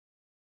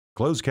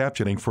Closed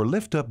captioning for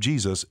Lift Up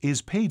Jesus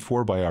is paid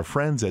for by our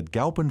friends at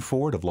Galpin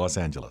Ford of Los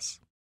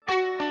Angeles.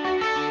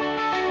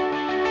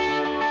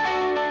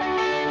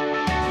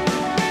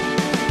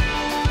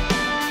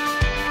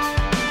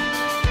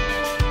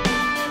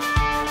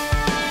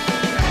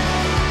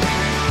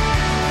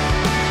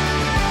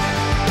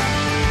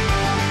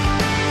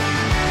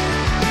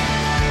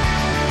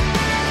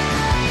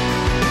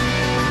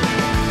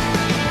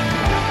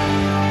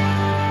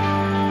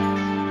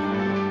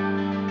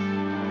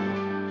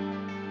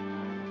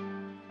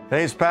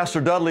 Hey, it's Pastor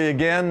Dudley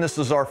again. This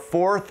is our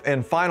fourth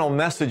and final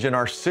message in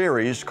our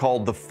series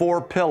called The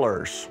Four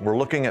Pillars. We're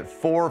looking at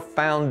four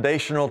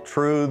foundational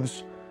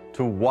truths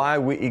to why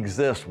we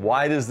exist.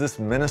 Why does this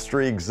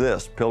ministry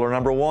exist? Pillar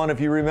number one,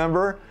 if you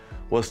remember,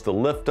 was to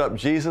lift up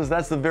Jesus.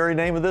 That's the very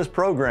name of this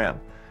program.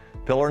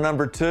 Pillar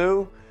number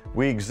two,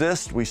 we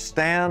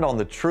stand on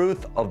the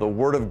truth of the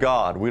Word of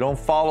God. We don't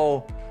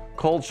follow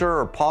culture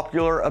or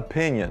popular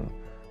opinion.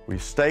 We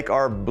stake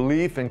our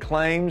belief and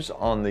claims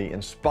on the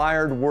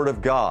inspired Word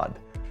of God.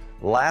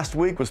 Last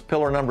week was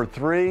pillar number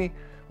three.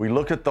 We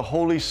looked at the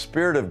Holy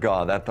Spirit of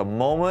God at the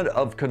moment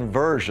of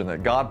conversion,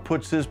 that God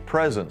puts His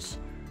presence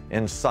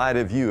inside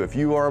of you. If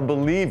you are a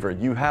believer,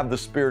 you have the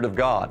Spirit of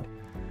God.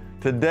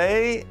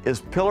 Today is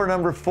pillar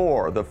number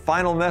four, the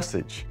final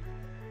message.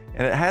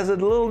 And it has a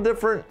little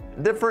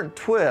different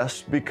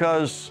twist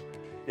because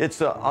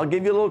I'll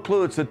give you a little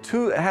clue.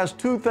 It has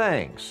two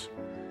things.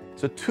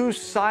 It's a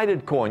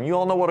two-sided coin. You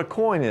all know what a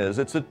coin is.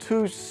 It's a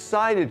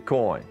two-sided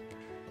coin.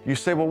 You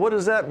say, well, what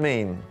does that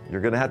mean? You're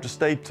going to have to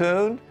stay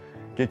tuned,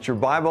 get your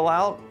Bible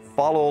out,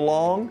 follow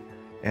along,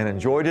 and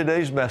enjoy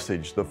today's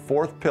message, the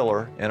fourth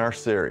pillar in our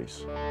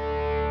series.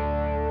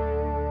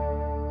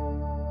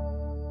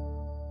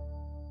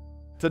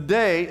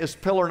 Today is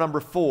pillar number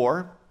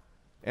four,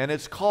 and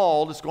it's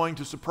going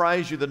to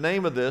surprise you, the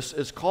name of this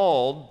is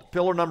called,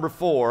 pillar number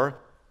four,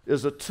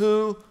 is a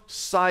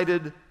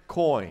two-sided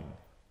coin.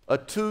 A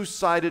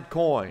two-sided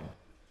coin.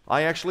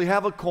 I actually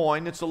have a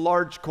coin. It's a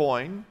large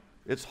coin.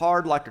 It's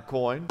hard like a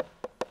coin.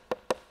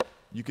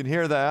 You can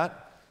hear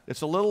that.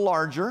 It's a little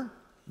larger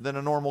than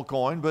a normal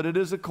coin, but it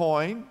is a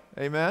coin.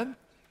 Amen?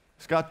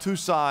 It's got two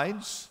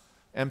sides,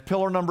 and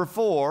pillar number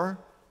four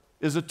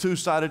is a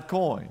two-sided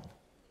coin.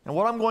 And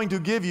what I'm going to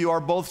give you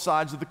are both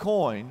sides of the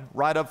coin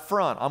right up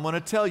front. I'm going to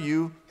tell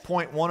you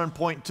point one and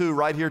point two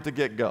right here at the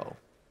get-go.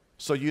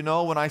 So you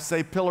know when I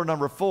say pillar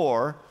number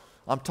four,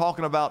 I'm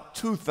talking about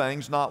two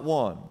things, not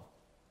one.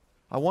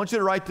 I want you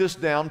to write this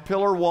down.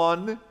 Pillar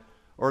one,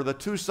 or the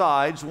two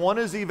sides, one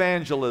is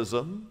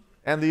evangelism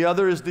and the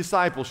other is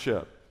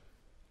discipleship.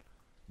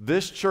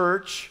 This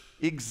church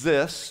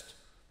exists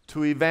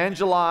to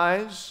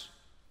evangelize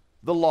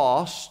the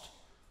lost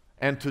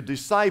and to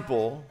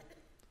disciple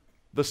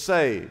the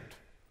saved.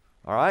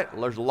 All right?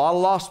 There's a lot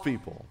of lost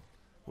people.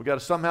 We've got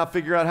to somehow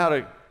figure out how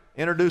to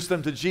introduce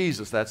them to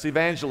Jesus. That's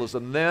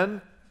evangelism.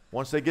 Then,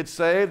 once they get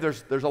saved,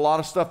 there's a lot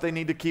of stuff they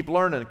need to keep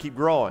learning and keep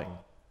growing.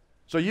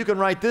 So you can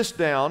write this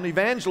down.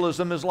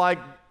 Evangelism is like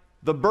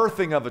the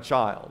birthing of a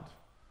child.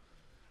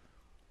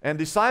 And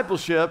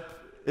discipleship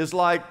is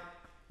like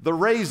the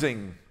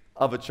raising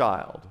of a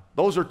child.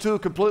 Those are two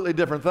completely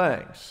different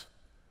things.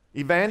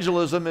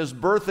 Evangelism is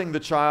birthing the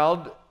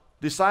child.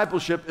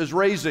 Discipleship is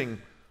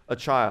raising a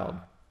child.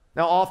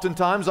 Now,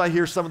 oftentimes I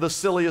hear some of the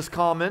silliest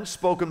comments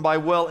spoken by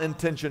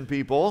well-intentioned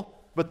people,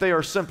 but they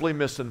are simply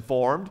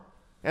misinformed.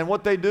 And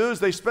what they do is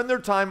they spend their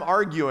time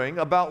arguing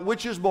about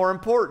which is more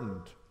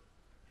important.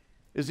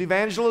 Is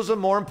evangelism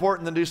more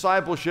important than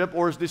discipleship,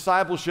 or is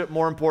discipleship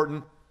more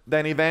important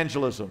than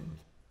evangelism?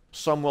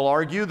 Some will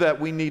argue that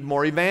we need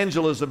more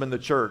evangelism in the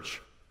church.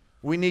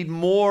 We need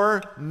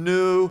more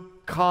new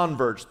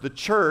converts. The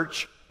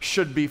church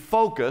should be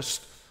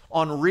focused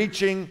on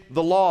reaching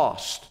the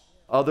lost.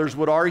 Others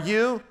would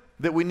argue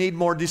that we need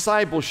more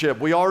discipleship.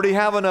 We already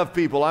have enough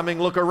people. I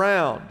mean, look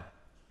around.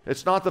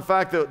 It's not the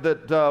fact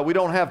that we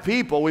don't have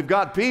people. We've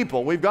got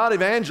people. We've got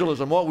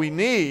evangelism. What we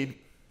need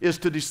is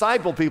to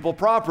disciple people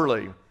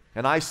properly.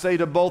 And I say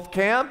to both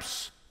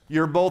camps,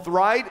 you're both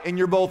right and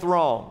you're both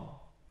wrong.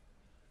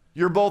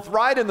 You're both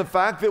right in the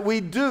fact that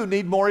we do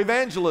need more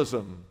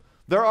evangelism.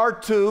 There are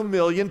 2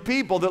 million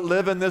people that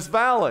live in this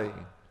valley.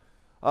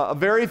 A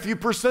very few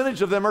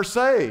percentage of them are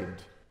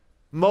saved.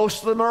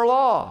 Most of them are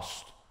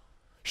lost.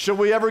 Should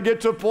we ever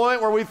get to a point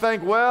where we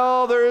think,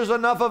 well, there is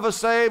enough of us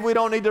saved, we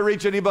don't need to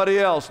reach anybody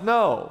else?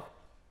 No.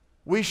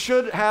 We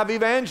should have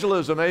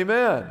evangelism,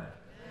 amen.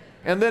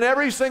 And then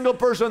every single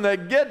person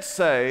that gets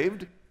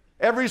saved,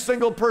 every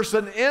single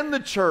person in the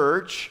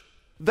church,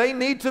 they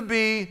need to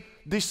be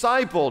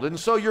discipled. And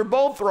so you're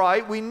both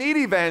right. We need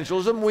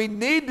evangelism, we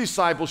need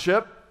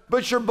discipleship,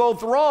 but you're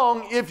both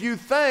wrong if you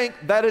think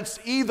that it's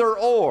either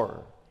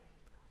or.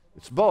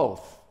 It's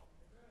both.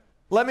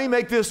 Let me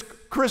make this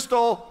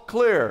crystal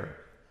clear.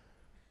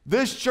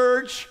 This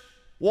church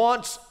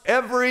wants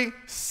every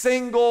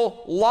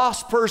single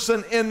lost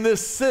person in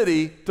this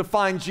city to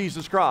find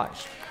Jesus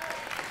Christ.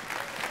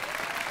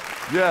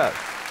 Yes.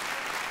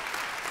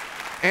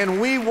 And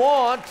we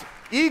want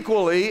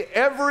equally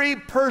every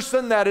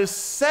person that is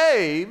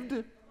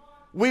saved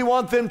We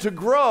want them to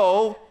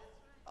grow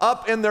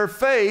up in their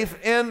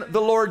faith in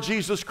the Lord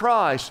Jesus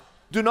Christ.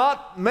 Do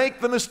not make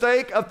the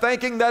mistake of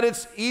thinking that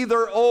it's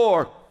either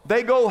or.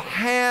 They go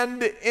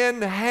hand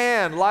in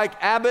hand like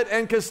Abbott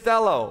and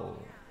Costello,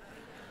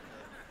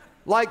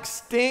 like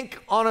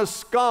stink on a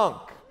skunk.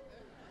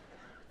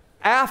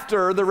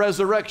 After the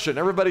resurrection,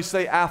 everybody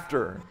say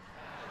after.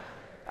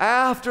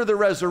 After the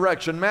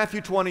resurrection,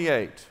 Matthew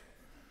 28,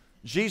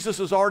 Jesus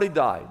has already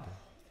died.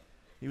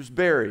 He was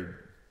buried.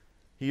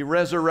 He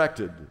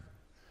resurrected.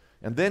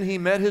 And then he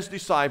met his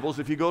disciples.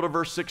 If you go to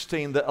verse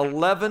 16, the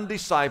 11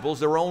 disciples,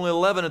 there were only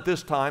 11 at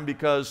this time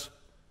because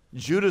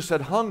Judas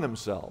had hung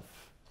himself.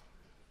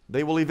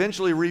 They will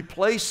eventually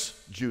replace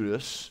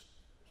Judas,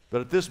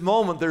 but at this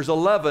moment there's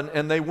 11,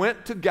 and they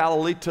went to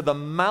Galilee to the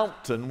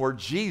mountain where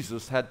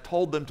Jesus had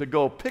told them to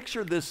go.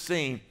 Picture this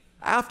scene.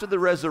 After the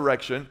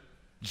resurrection,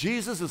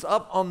 Jesus is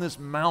up on this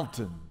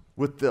mountain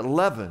with the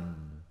 11.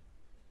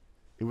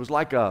 It was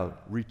like a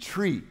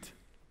retreat.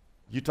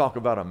 You talk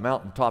about a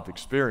mountaintop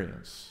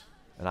experience.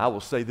 And I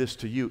will say this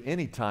to you,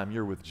 anytime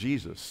you're with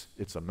Jesus,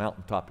 it's a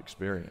mountaintop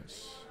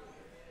experience.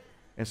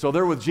 And so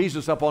they're with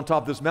Jesus up on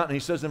top of this mountain. He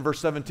says in verse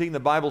 17, the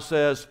Bible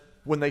says,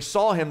 when they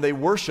saw him, they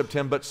worshiped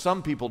him, but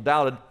some people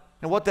doubted.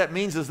 And what that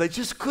means is they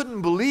just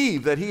couldn't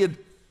believe that he had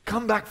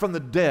come back from the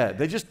dead.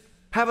 They just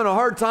having a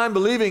hard time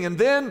believing. And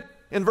then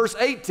in verse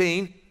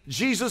 18,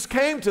 Jesus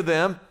came to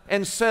them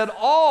and said,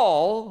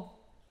 all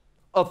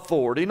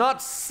authority,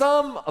 not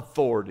some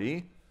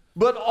authority,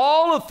 but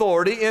all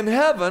authority in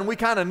heaven, we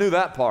kind of knew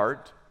that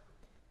part,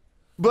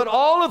 but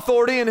all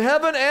authority in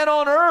heaven and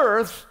on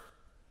earth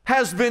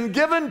has been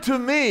given to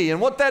me.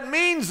 And what that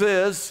means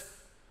is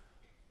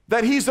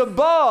that he's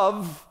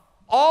above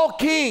all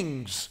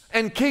kings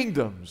and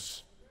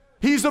kingdoms.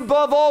 He's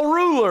above all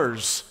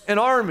rulers and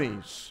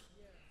armies.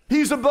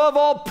 He's above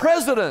all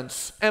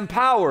presidents and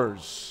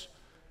powers.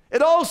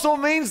 It also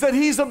means that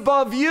he's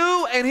above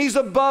you and he's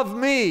above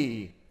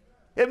me.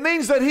 It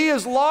means that he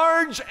is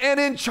large and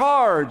in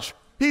charge.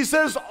 He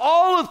says,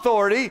 all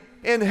authority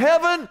in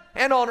heaven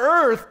and on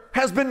earth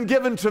has been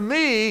given to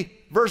me.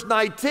 Verse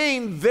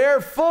 19,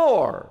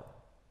 therefore.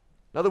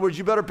 In other words,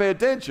 you better pay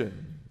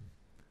attention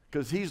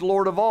because he's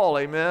Lord of all,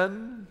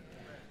 amen?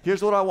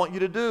 Here's what I want you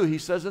to do. He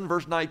says in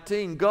verse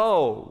 19,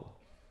 go.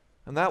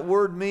 And that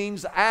word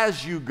means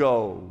as you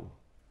go.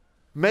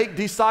 Make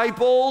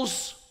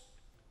disciples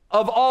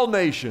of all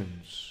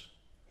nations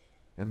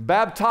and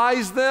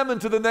baptize them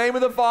into the name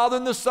of the Father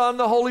and the Son and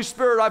the Holy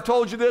Spirit. I've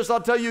told you this,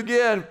 I'll tell you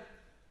again.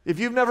 If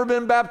you've never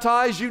been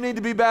baptized, you need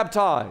to be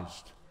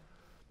baptized.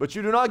 But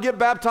you do not get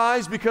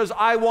baptized because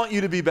I want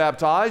you to be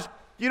baptized.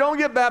 You don't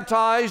get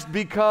baptized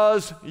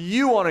because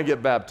you want to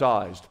get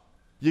baptized.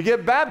 You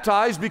get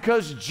baptized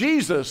because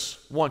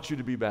Jesus wants you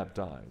to be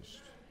baptized.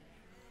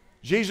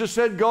 Jesus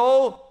said,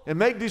 go and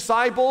make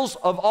disciples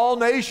of all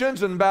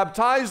nations and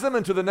baptize them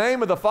into the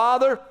name of the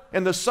Father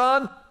and the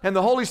Son and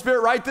the Holy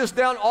Spirit. Write this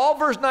down. All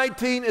verse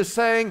 19 is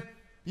saying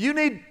you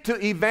need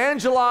to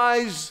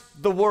evangelize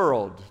the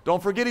world.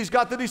 Don't forget he's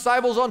got the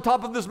disciples on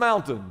top of this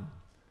mountain.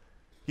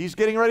 He's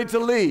getting ready to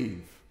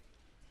leave.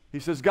 He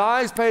says,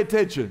 guys, pay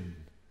attention.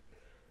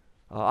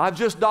 I've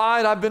just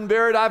died, I've been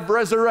buried, I've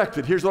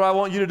resurrected. Here's what I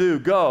want you to do.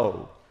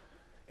 Go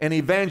and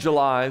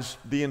evangelize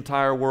the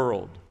entire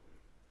world.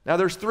 Now,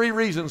 there's three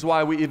reasons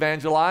why we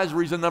evangelize.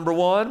 Reason number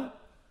one,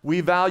 we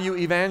value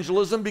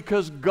evangelism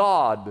because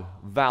God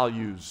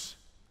values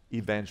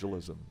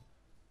evangelism.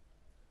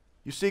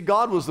 You see,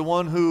 God was the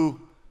one who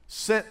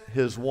sent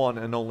his one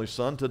and only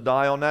Son to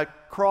die on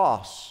that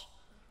cross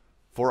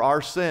for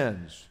our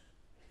sins.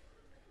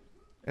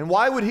 And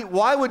why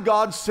would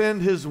God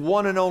send his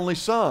one and only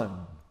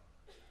Son?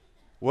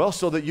 Well,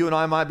 so that you and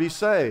I might be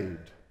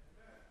saved.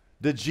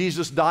 Did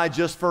Jesus die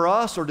just for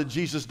us, or did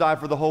Jesus die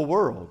for the whole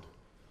world?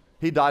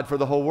 He died for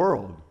the whole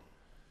world.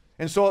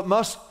 And so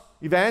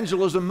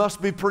evangelism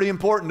must be pretty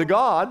important to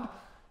God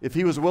if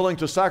he was willing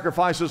to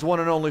sacrifice his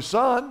one and only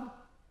Son.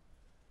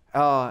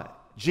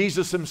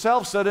 Jesus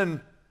himself said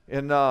in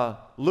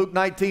Luke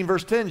 19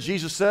 verse 10,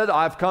 Jesus said,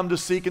 I've come to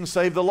seek and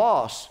save the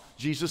lost.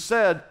 Jesus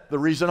said, the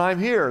reason I'm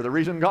here, the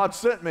reason God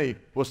sent me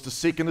was to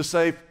seek and to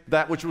save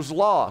that which was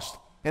lost.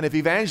 And if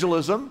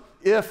evangelism,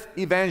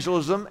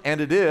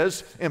 and it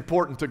is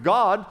important to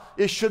God,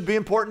 it should be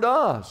important to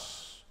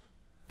us.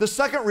 The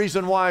second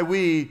reason why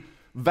we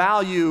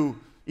value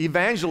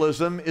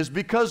evangelism is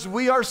because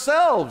we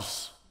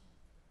ourselves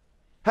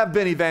have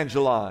been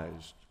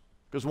evangelized.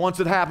 Because once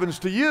it happens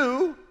to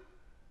you,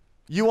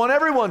 you want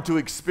everyone to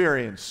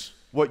experience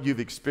what you've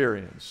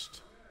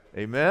experienced.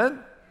 Amen?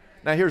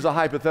 Now here's a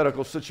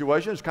hypothetical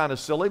situation. It's kind of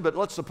silly, but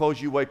let's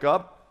suppose you wake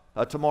up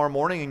tomorrow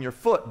morning and your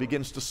foot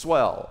begins to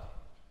swell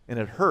and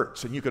it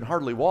hurts and you can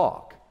hardly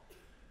walk.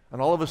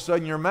 And all of a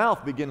sudden your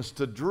mouth begins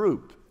to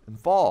droop and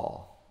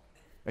fall.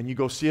 And you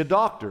go see a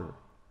doctor.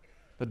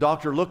 The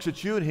doctor looks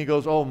at you and he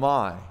goes, oh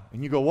my.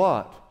 And you go,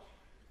 what?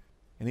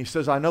 And he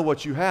says, I know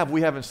what you have. We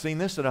haven't seen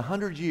this in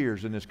 100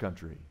 years in this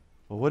country.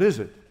 Well, what is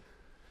it?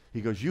 He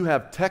goes, you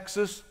have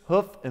Texas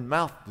hoof and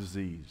mouth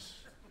disease.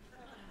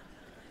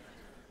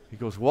 He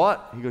goes,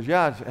 what? He goes,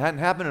 yeah, it hadn't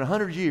happened in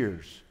 100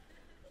 years.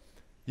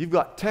 You've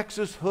got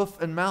Texas hoof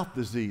and mouth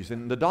disease,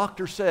 and the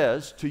doctor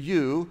says to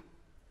you,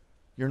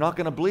 you're not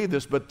going to believe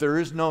this, but there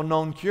is no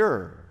known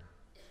cure.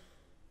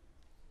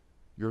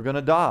 You're going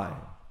to die.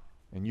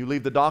 And you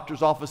leave the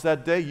doctor's office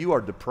that day, you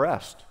are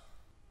depressed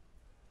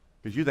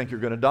because you think you're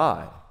going to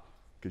die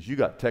because you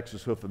got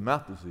Texas hoof and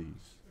mouth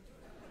disease.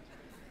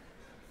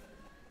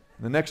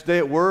 The next day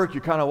at work,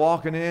 you're kind of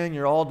walking in,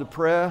 you're all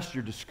depressed,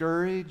 you're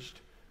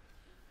discouraged.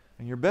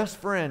 And your best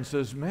friend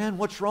says, man,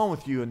 what's wrong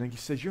with you? And then he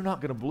says, you're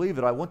not going to believe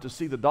it. I went to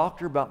see the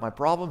doctor about my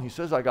problem. He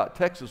says I got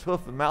Texas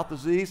hoof and mouth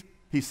disease.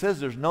 He says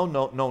there's no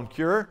known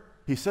cure.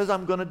 He says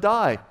I'm going to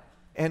die.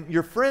 And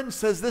your friend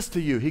says this to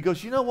you. He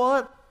goes, you know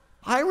what?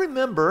 I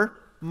remember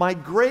my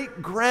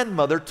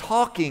great-grandmother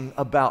talking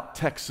about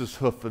Texas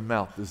hoof and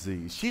mouth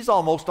disease. She's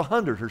almost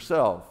 100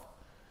 herself.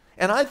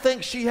 And I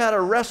think she had a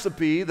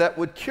recipe that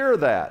would cure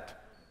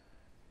that.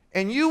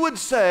 And you would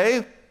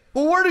say,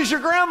 well, where does your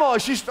grandma?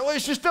 Is she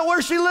still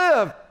where she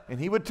lived? And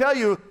he would tell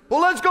you,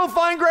 well, let's go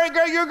find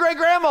your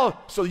great-grandma.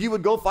 So you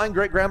would go find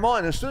great-grandma,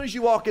 and as soon as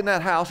you walk in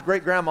that house,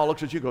 great-grandma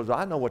looks at you and goes,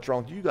 I know what's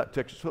wrong with you. You got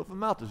Texas hoof and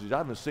mouth disease. I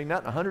haven't seen that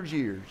in 100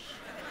 years.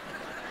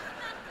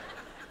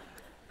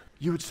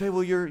 You would say,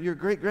 well, your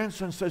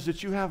great-grandson says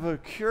that you have a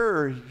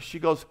cure. She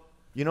goes,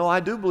 you know, I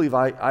do believe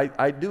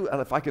I do.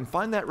 And if I can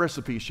find that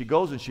recipe, she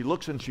goes and she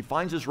looks and she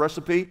finds this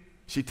recipe.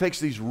 She takes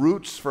these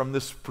roots from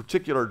this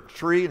particular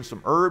tree and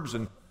some herbs,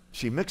 and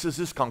she mixes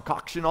this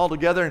concoction all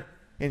together,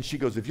 and she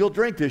goes, if you'll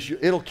drink this,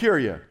 it'll cure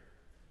you.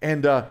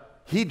 And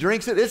he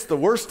drinks it. It's the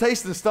worst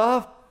tasting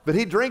stuff, but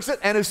he drinks it,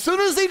 and as soon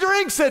as he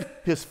drinks it,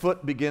 his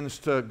foot begins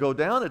to go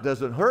down. It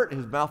doesn't hurt.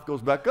 His mouth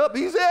goes back up.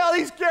 He's out.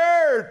 He's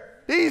cured.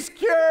 He's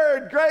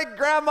cured.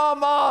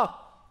 Great-grandmama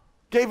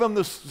gave him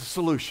the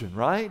solution,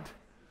 right?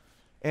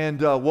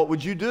 And what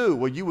would you do?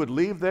 Well, you would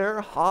leave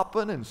there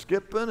hopping and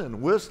skipping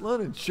and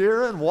whistling and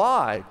cheering.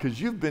 Why? Because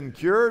you've been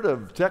cured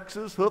of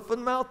Texas hoof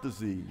and mouth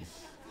disease.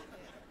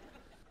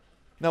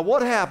 Now,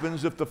 what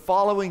happens if the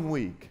following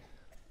week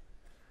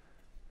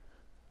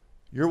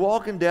you're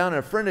walking down and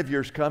a friend of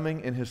yours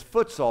coming and his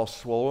foot's all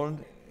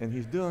swollen and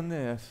he's doing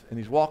this and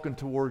he's walking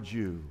towards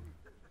you?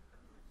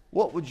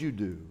 What would you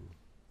do?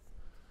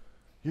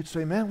 You'd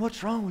say, man,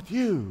 what's wrong with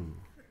you?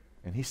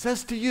 And he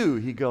says to you,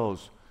 he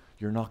goes,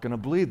 you're not going to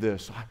believe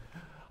this.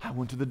 I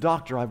went to the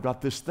doctor. I've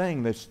got this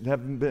thing that's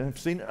haven't been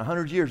seen in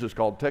 100 years. It's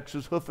called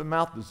Texas hoof and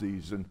mouth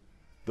disease. And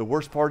the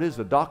worst part is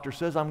the doctor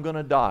says I'm going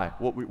to die.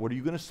 What are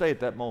you going to say at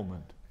that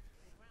moment?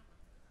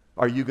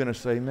 Are you going to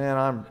say,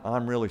 man,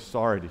 I'm really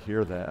sorry to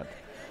hear that?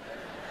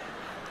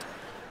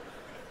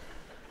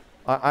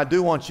 I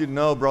do want you to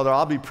know, brother,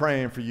 I'll be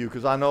praying for you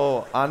because I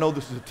know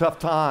this is a tough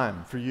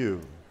time for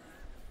you.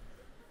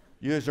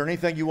 Is there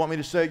anything you want me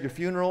to say at your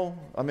funeral?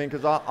 I mean,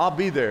 because I'll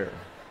be there.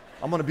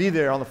 I'm going to be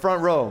there on the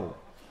front row.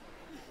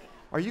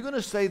 Are you going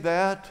to say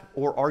that,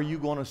 or are you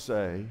going to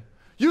say,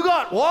 you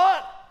got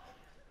what?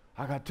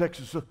 I got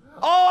Texas. Oh,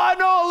 I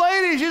know a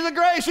lady.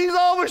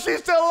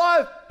 She's still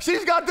alive.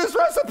 She's got this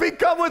recipe.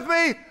 Come with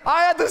me.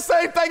 I had the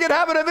same thing that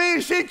happened to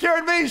me. She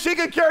cured me. She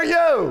could cure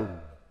you.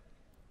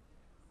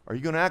 Are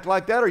you going to act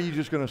like that, or are you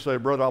just going to say,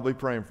 brother, I'll be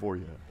praying for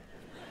you?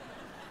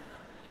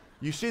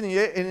 You see, in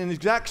the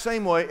exact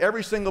same way,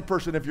 every single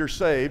person, if you're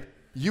saved,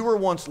 you were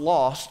once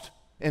lost,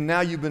 and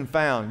now you've been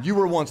found. You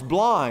were once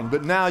blind,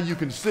 but now you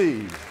can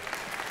see.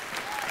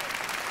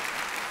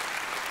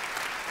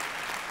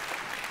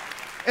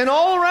 And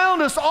all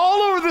around us, all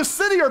over the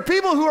city, are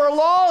people who are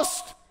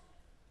lost,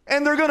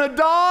 and they're going to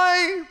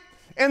die,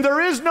 and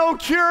there is no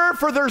cure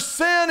for their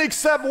sin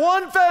except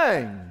one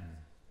thing,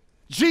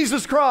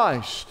 Jesus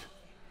Christ.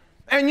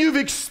 And you've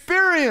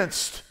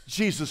experienced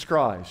Jesus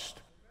Christ.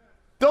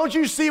 Don't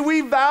you see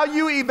we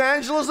value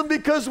evangelism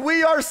because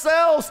we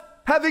ourselves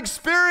have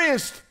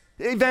experienced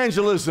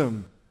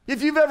evangelism.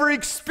 If you've ever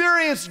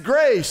experienced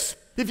grace,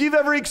 if you've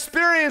ever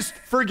experienced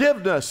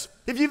forgiveness,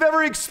 if you've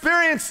ever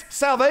experienced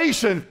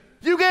salvation,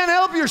 you can't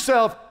help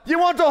yourself. You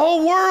want the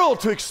whole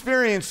world to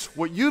experience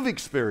what you've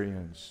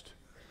experienced.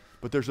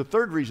 But there's a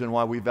third reason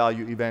why we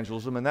value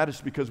evangelism, and that is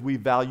because we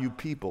value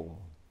people.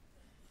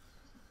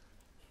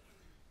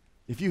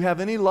 If you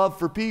have any love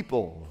for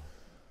people,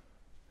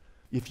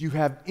 if you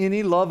have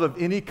any love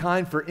of any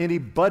kind for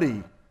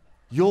anybody,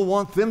 you'll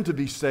want them to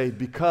be saved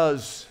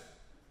because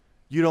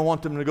you don't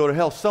want them to go to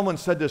hell. Someone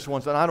said this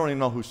once, and I don't even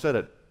know who said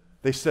it.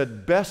 They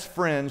said, best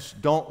friends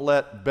don't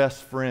let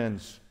best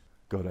friends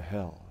go to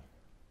hell.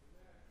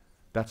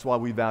 That's why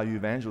we value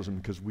evangelism,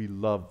 because we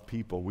love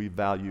people. We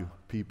value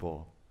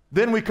people.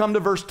 Then we come to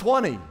verse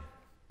 20.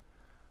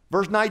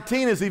 Verse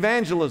 19 is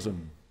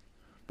evangelism.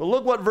 But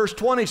look what verse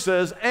 20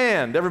 says,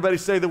 and. Everybody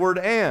say the word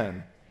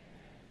and.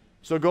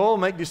 So go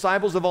make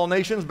disciples of all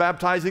nations,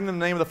 baptizing them in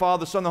the name of the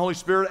Father, the Son, and the Holy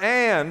Spirit.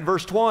 And,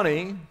 verse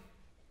 20,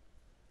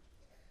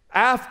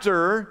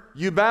 after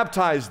you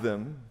baptize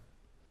them,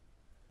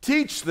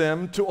 teach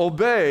them to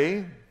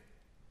obey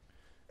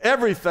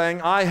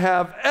everything I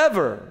have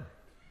ever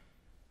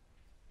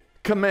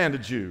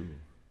commanded you.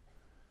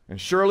 And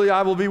surely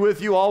I will be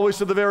with you always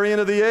to the very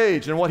end of the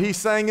age. And what he's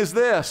saying is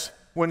this: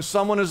 when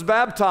someone is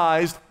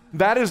baptized,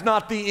 that is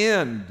not the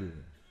end.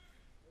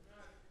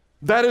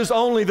 That is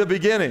only the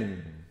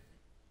beginning.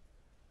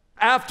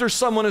 After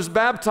someone is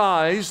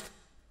baptized,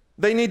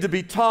 they need to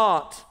be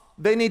taught.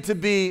 They need to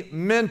be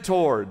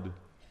mentored.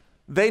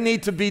 They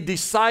need to be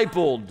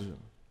discipled.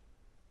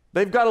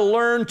 They've got to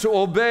learn to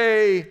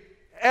obey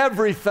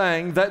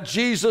everything that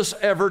Jesus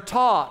ever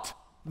taught.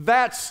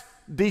 That's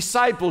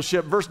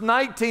discipleship. Verse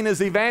 19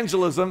 is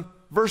evangelism.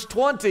 Verse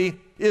 20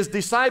 is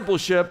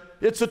discipleship.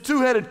 It's a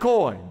two-headed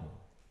coin.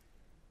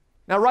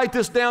 Now write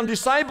this down.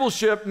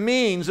 Discipleship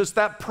means it's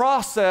that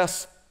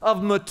process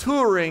of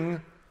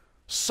maturing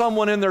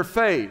someone in their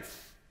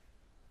faith.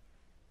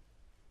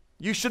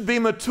 You should be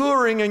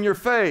maturing in your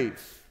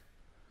faith.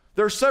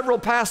 There are several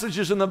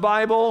passages in the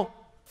Bible.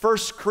 1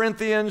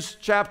 Corinthians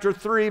chapter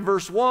 3,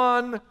 verse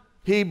 1,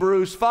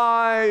 Hebrews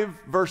 5,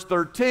 verse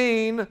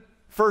 13,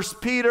 1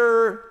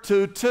 Peter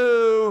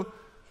 2:2,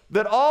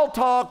 that all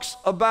talks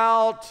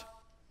about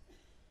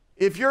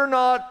if you're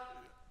not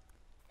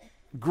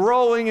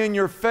growing in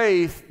your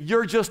faith,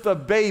 you're just a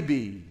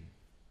baby.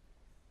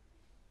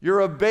 You're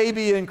a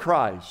baby in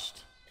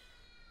Christ.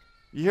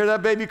 You hear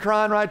that baby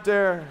crying right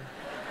there?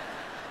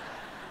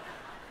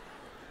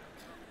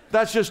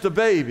 That's just a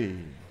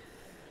baby.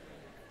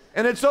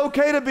 And it's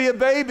okay to be a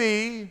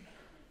baby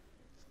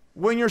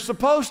when you're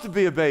supposed to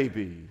be a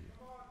baby.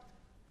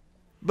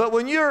 But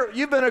when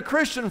you've been a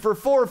Christian for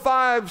 4,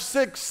 5,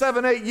 6,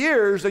 7, 8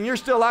 years and you're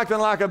still acting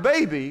like a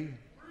baby,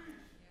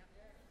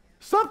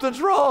 something's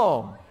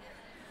wrong.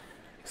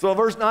 So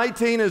verse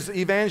 19 is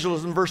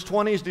evangelism. Verse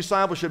 20 is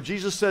discipleship.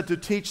 Jesus said to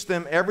teach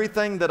them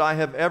everything that I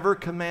have ever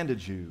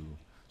commanded you.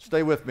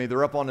 Stay with me.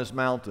 They're up on this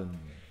mountain.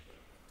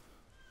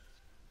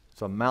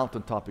 It's a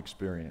mountaintop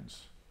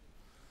experience.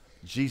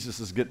 Jesus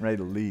is getting ready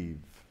to leave.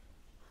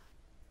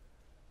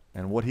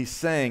 And what he's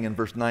saying in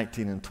verse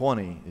 19 and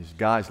 20 is,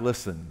 guys,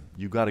 listen,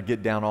 you got to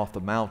get down off the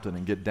mountain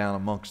and get down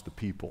amongst the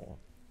people.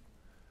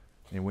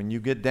 And when you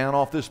get down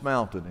off this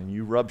mountain and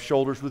you rub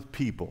shoulders with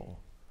people,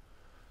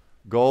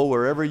 go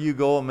wherever you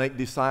go and make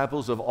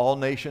disciples of all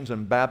nations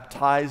and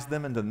baptize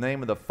them in the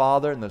name of the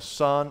Father and the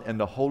Son and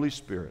the Holy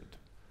Spirit.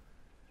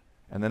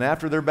 And then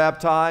after they're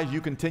baptized,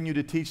 you continue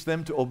to teach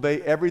them to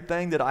obey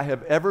everything that I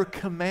have ever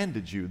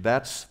commanded you.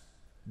 That's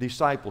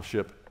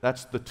discipleship.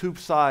 That's the two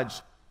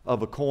sides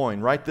of a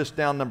coin. Write this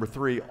down, number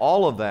 3.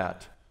 All of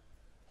that,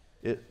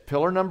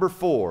 pillar number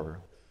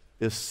 4,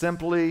 is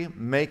simply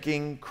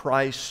making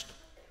Christ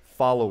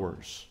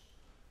followers.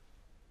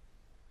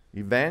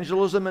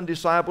 Evangelism and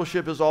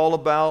discipleship is all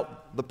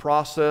about the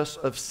process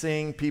of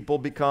seeing people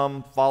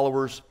become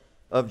followers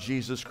of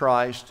Jesus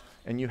Christ.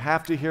 And you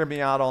have to hear me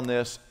out on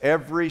this.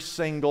 Every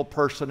single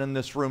person in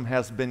this room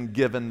has been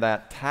given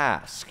that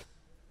task.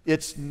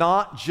 It's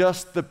not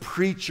just the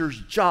preacher's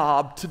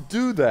job to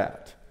do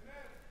that.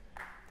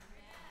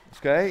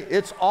 Okay?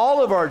 It's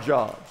all of our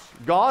jobs.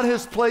 God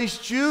has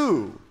placed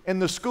you in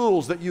the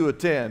schools that you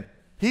attend.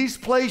 He's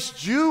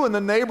placed you in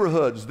the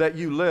neighborhoods that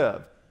you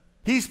live.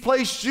 He's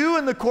placed you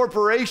in the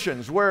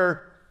corporations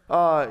where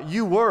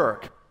you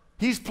work.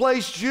 He's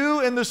placed you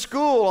in the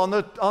school, on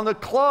the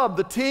club,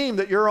 the team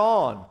that you're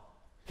on.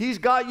 He's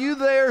got you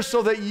there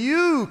so that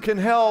you can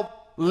help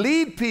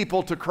lead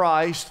people to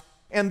Christ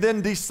and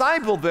then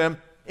disciple them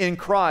in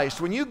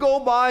Christ. When you go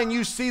by and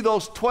you see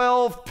those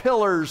 12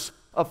 pillars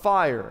of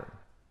fire,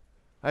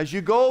 as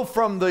you go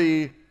from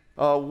the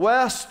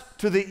west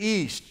to the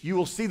east, you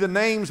will see the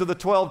names of the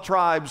 12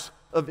 tribes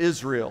of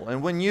Israel.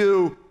 And when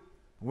you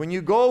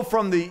go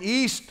from the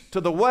east to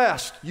the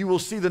west, you will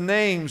see the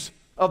names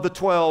of the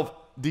 12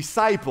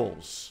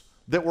 disciples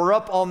that were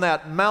up on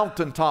that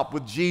mountaintop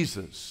with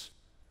Jesus.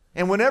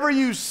 And whenever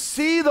you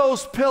see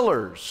those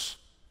pillars,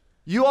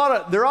 there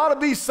ought to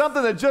be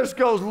something that just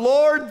goes,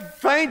 Lord,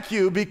 thank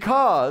you,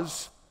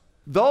 because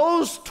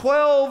those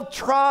 12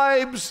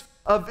 tribes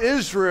of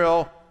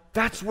Israel,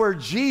 that's where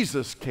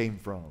Jesus came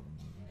from.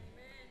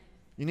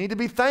 You need to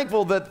be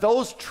thankful that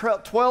those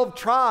 12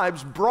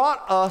 tribes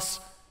brought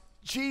us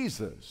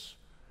Jesus.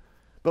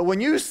 But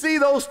when you see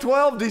those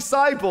 12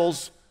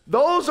 disciples,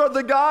 those are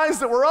the guys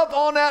that were up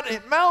on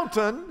that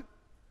mountain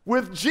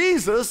with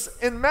Jesus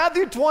in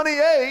Matthew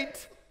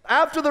 28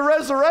 after the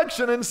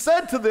resurrection and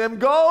said to them,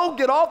 go,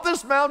 get off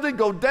this mountain,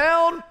 go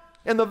down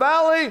in the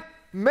valley,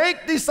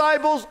 make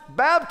disciples,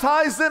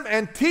 baptize them,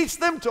 and teach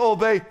them to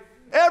obey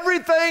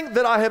everything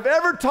that I have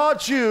ever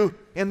taught you.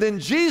 And then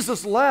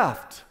Jesus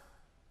left.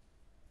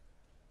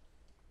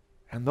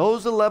 And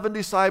those 11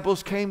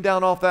 disciples came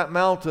down off that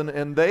mountain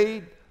and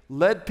they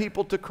led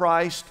people to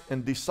Christ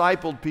and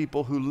discipled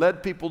people who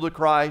led people to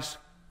Christ,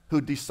 who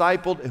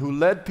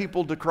led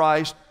people to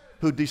Christ,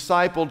 who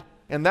discipled.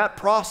 And that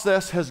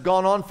process has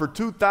gone on for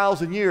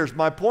 2,000 years.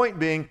 My point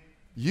being,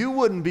 you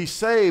wouldn't be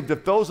saved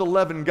if those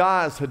 11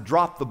 guys had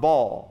dropped the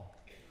ball.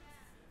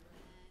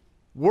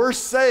 We're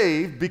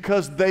saved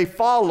because they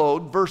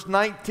followed verse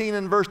 19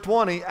 and verse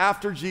 20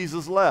 after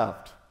Jesus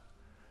left.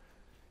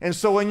 And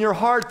so in your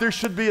heart, there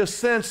should be a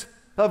sense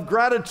of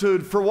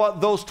gratitude for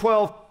what those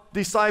 12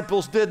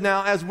 disciples did.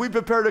 Now, as we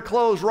prepare to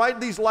close, write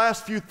these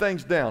last few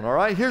things down, all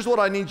right? Here's what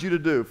I need you to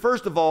do.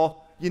 First of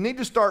all, you need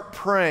to start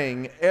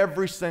praying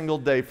every single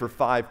day for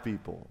 5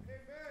 people.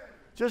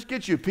 Just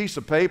get you a piece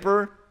of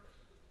paper,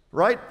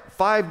 write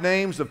 5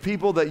 names of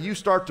people that you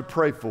start to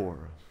pray for.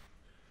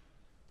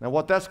 Now,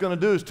 what that's going to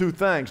do is 2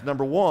 things.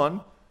 Number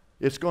 1,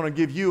 it's going to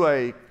give you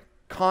a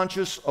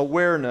conscious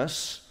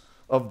awareness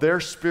of their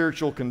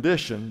spiritual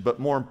condition, but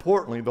more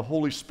importantly, the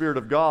Holy Spirit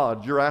of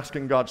God, you're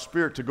asking God's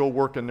Spirit to go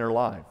work in their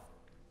life.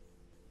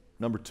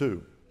 Number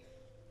 2,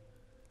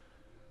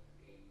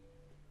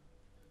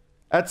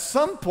 at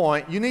some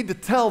point, you need to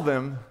tell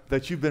them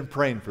that you've been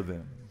praying for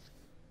them.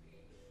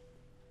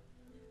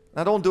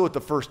 Now, don't do it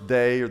the first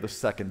day or the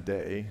second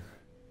day.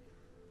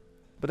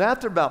 But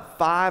after about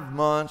 5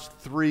 months,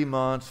 3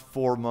 months,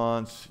 4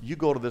 months, you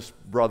go to this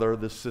brother,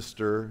 this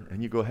sister,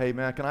 and you go, hey,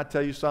 man, can I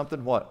tell you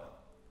something? What?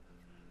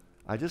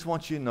 I just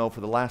want you to know for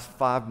the last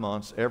 5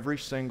 months, every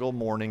single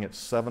morning at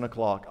 7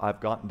 o'clock, I've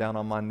gotten down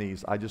on my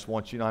knees. I just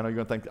want you to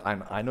know,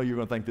 I know you're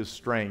going to think this is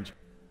strange,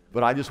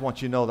 but I just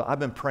want you to know that I've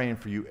been praying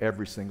for you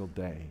every single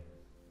day.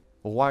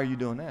 Well, why are you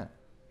doing that?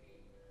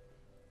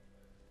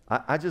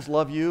 I just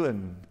love you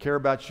and care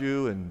about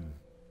you and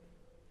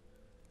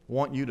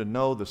want you to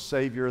know the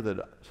Savior that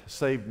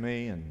saved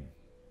me. And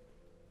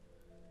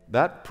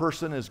that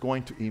person is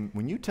going to,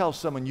 when you tell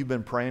someone you've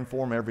been praying for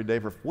them every day,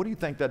 what do you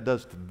think that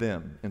does to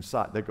them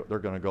inside? They're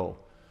going to go,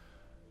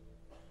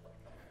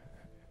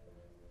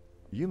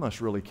 you must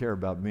really care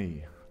about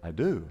me. I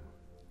do.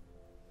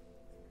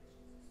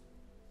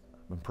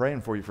 I've been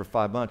praying for you for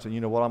 5 months, and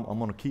you know what? I'm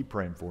going to keep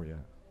praying for you.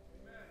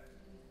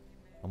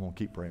 I'm going to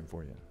keep praying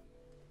for you.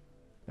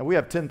 Now, we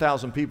have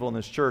 10,000 people in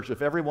this church.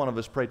 If every one of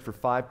us prayed for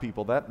 5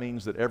 people, that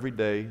means that every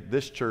day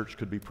this church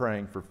could be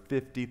praying for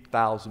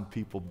 50,000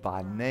 people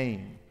by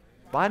name.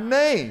 By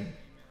name.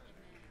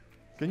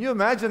 Can you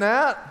imagine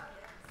that?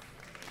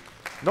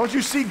 Don't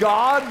you see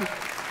God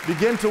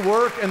begin to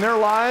work in their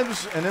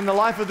lives and in the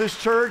life of this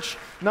church?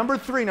 Number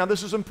 3, now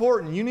this is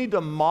important. You need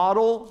to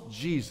model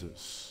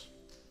Jesus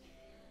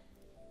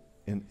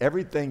in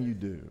everything you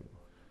do.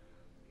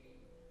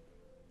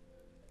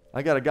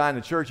 I got a guy in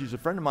the church, he's a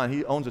friend of mine,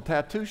 he owns a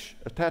tattoo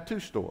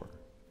store.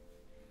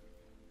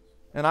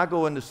 And I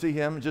go in to see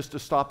him just to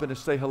stop in and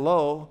say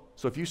hello.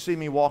 So if you see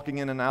me walking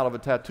in and out of a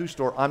tattoo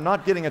store, I'm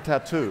not getting a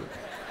tattoo.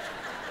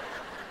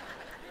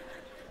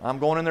 I'm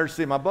going in there to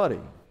see my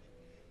buddy.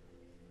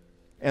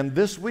 And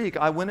this week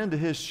I went into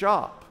his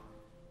shop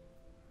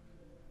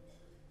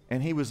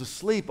and he was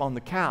asleep on the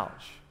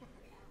couch.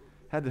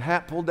 Had the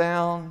hat pulled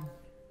down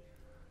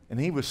and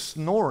he was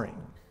snoring.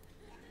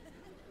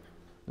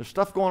 There's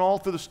stuff going all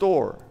through the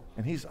store.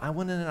 And I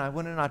went in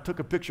and I took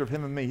a picture of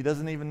him and me. He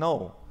doesn't even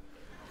know.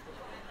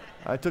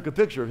 I took a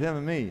picture of him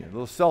and me, a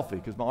little selfie,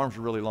 because my arms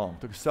are really long.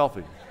 Took a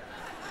selfie.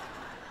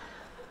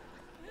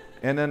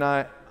 And then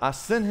I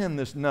sent him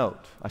this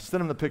note. I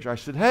sent him the picture. I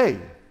said, hey,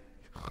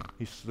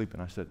 he's sleeping.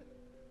 I said,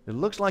 it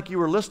looks like you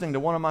were listening to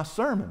one of my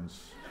sermons.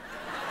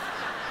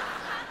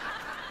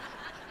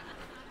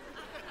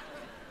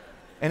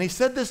 And he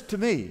said this to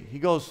me. He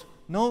goes,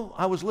 no,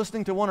 I was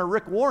listening to one of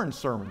Rick Warren's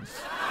sermons.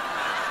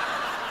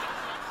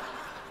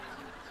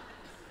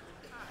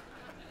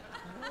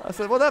 I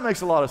said, well, that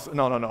makes a lot of sense.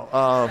 No.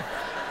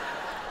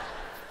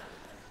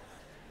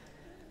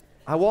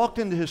 I walked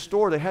into his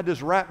store. They had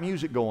this rap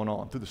music going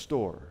on through the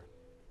store.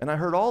 And I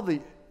heard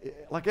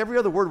like every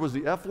other word was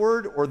the F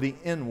word or the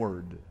N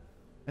word.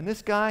 And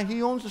this guy,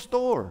 he owns a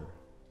store.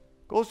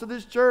 Goes to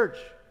this church.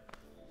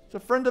 It's a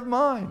friend of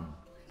mine.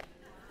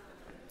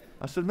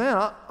 I said,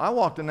 man, I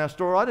walked in that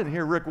store. I didn't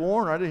hear Rick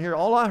Warren.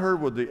 All I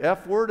heard was the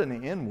F word and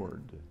the N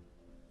word.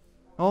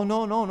 Oh,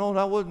 no,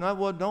 that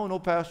wasn't, no,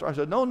 pastor. I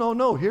said,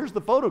 no, here's the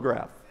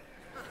photograph.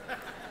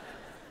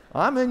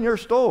 I'm in your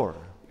store.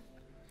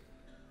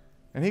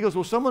 And he goes,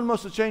 well, someone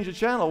must have changed the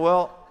channel.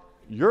 Well,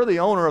 you're the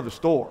owner of the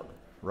store,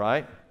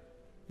 right?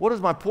 What is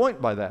my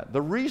point by that?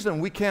 The reason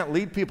we can't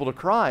lead people to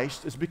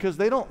Christ is because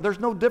there's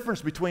no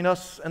difference between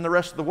us and the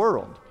rest of the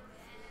world.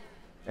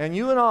 And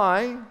you and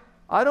I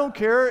don't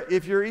care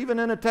if you're even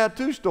in a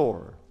tattoo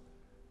store.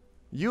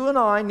 You and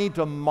I need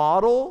to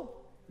model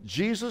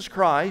Jesus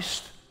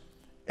Christ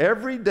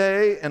every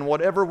day, and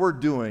whatever we're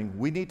doing,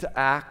 we need to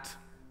act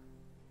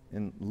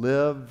and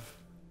live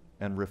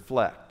and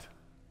reflect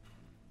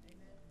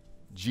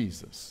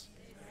Jesus.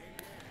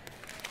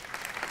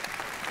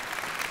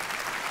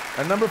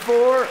 And number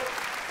 4,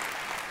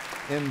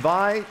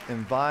 invite.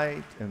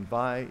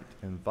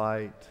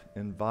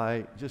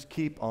 Just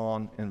keep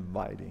on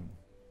inviting.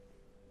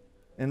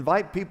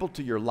 Invite people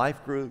to your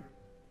life group.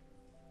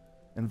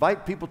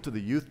 Invite people to the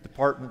youth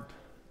department.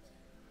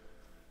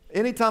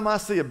 Anytime I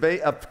see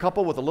a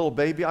couple with a little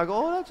baby, I go,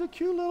 oh, that's a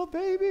cute little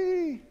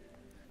baby.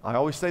 I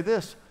always say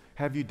this,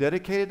 have you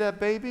dedicated that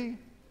baby?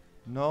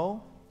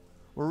 No.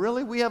 Well,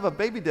 really? We have a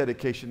baby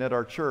dedication at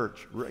our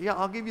church. Yeah,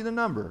 I'll give you the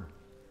number.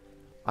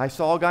 I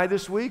saw a guy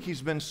this week.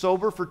 He's been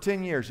sober for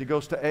 10 years. He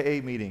goes to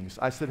AA meetings.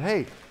 I said,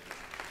 hey,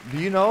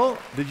 did you know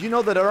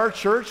that at our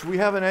church we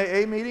have an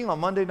AA meeting on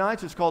Monday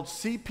nights? It's called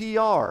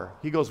CPR.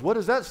 He goes, what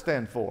does that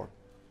stand for?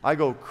 I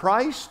go,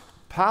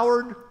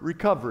 Christ-powered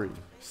recovery,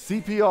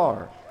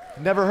 CPR.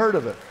 Never heard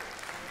of it.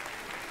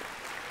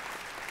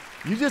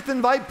 You just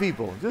invite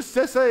people. Just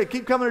say,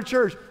 keep coming to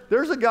church.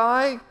 There's a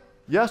guy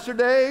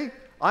yesterday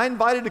I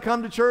invited to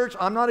come to church.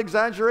 I'm not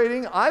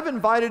exaggerating. I've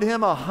invited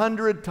him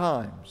 100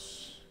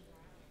 times.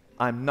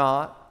 I'm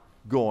not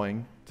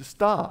going to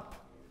stop.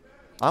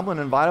 I'm going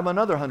to invite him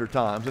another 100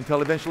 times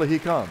until eventually he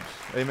comes.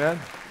 Amen?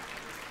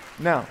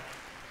 Now,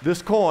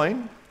 this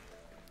coin,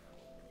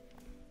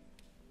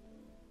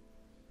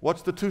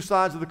 what's the two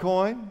sides of the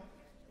coin?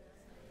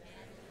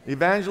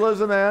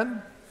 Evangelism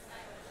and?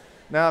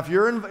 Now, if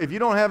you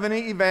don't have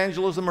any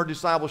evangelism or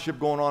discipleship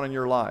going on in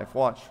your life,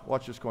 watch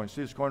this coin.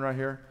 See this coin right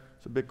here?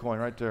 It's a big coin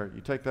right there. You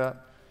take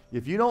that.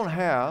 If you don't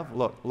have,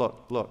 look.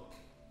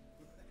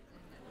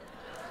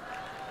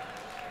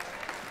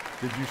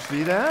 Did you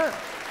see that?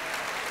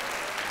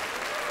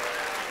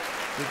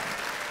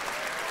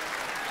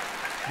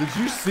 Did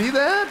you see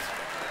that?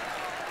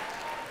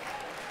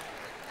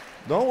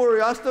 Don't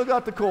worry, I still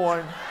got the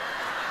coin.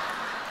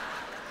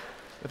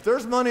 If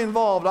there's money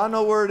involved, I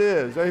know where it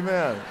is.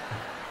 Amen.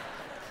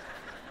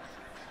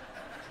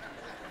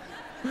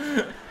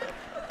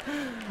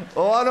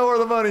 Oh, I know where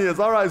the money is.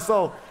 All right,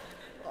 so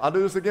I'll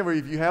do this again. Where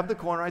if you have the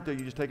coin right there,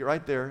 you just take it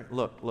right there.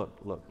 Look.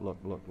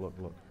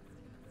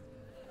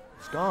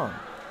 It's gone.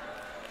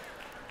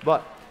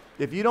 But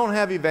if you don't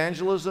have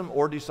evangelism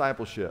or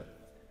discipleship,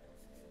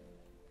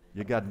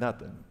 you got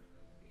nothing.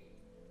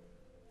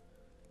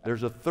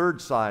 There's a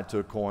third side to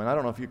a coin. I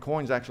don't know if your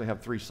coins actually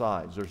have three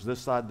sides. There's this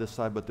side,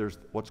 but there's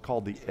what's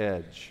called the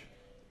edge.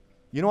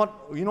 You know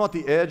what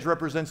the edge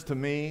represents to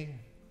me?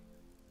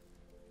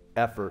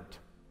 Effort.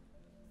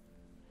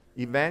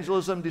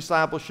 Evangelism,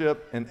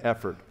 discipleship, and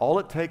effort. All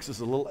it takes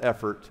is a little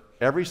effort.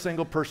 Every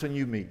single person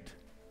you meet,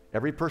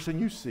 every person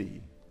you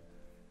see,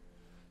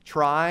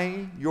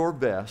 try your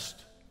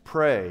best,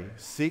 pray,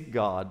 seek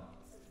God,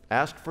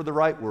 ask for the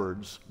right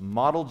words,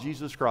 model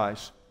Jesus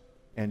Christ,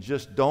 and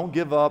just don't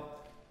give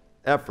up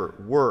effort,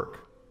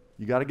 work.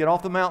 You got to get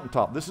off the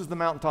mountaintop. This is the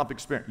mountaintop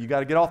experience. You got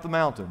to get off the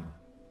mountain,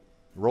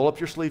 roll up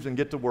your sleeves and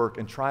get to work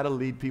and try to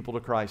lead people to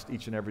Christ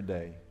each and every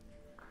day.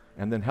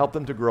 And then help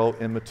them to grow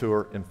and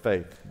mature in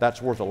faith. That's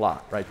worth a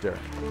lot right there.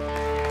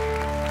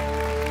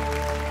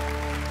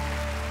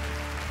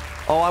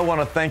 Oh, I want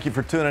to thank you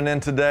for tuning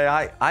in today.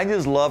 I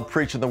just love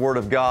preaching the Word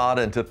of God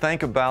and to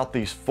think about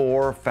these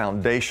four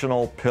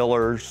foundational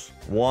pillars.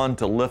 One,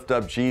 to lift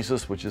up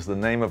Jesus, which is the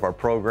name of our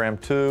program.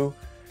 Two,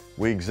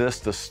 we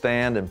exist to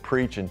stand and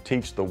preach and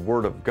teach the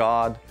Word of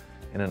God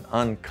in an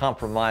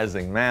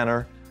uncompromising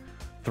manner.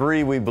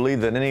 Three, we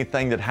believe that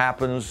anything that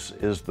happens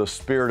is the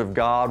Spirit of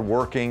God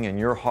working in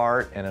your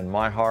heart and in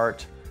my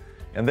heart.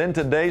 And then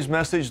today's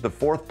message, the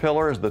fourth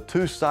pillar, is the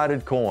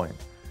two-sided coin.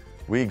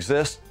 We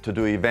exist to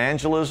do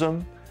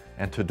evangelism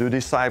and to do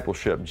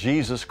discipleship.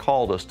 Jesus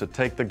called us to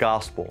take the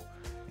gospel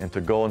and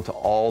to go into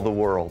all the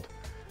world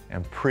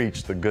and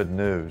preach the good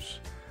news.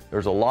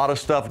 There's a lot of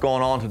stuff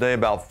going on today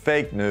about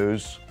fake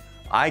news.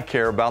 I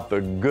care about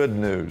the good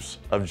news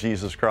of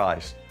Jesus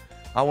Christ.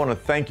 I want to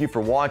thank you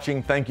for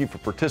watching. Thank you for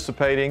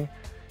participating.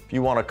 If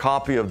you want a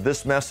copy of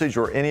this message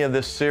or any of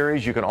this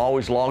series, you can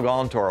always log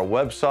on to our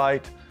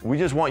website. We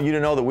just want you to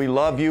know that we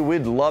love you.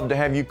 We'd love to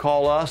have you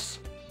call us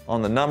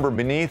on the number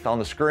beneath on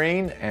the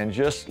screen and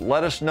just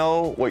let us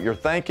know what you're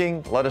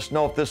thinking. Let us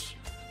know if this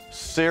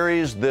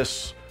series,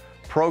 this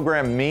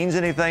program means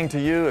anything to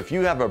you. If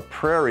you have a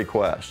prayer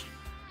request,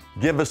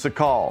 give us a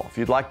call. If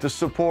you'd like to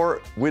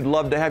support, we'd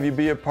love to have you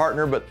be a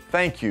partner, but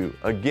thank you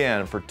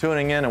again for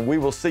tuning in, and we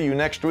will see you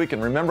next week.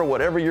 And remember,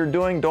 whatever you're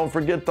doing, don't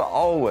forget to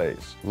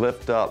always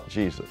lift up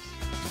Jesus.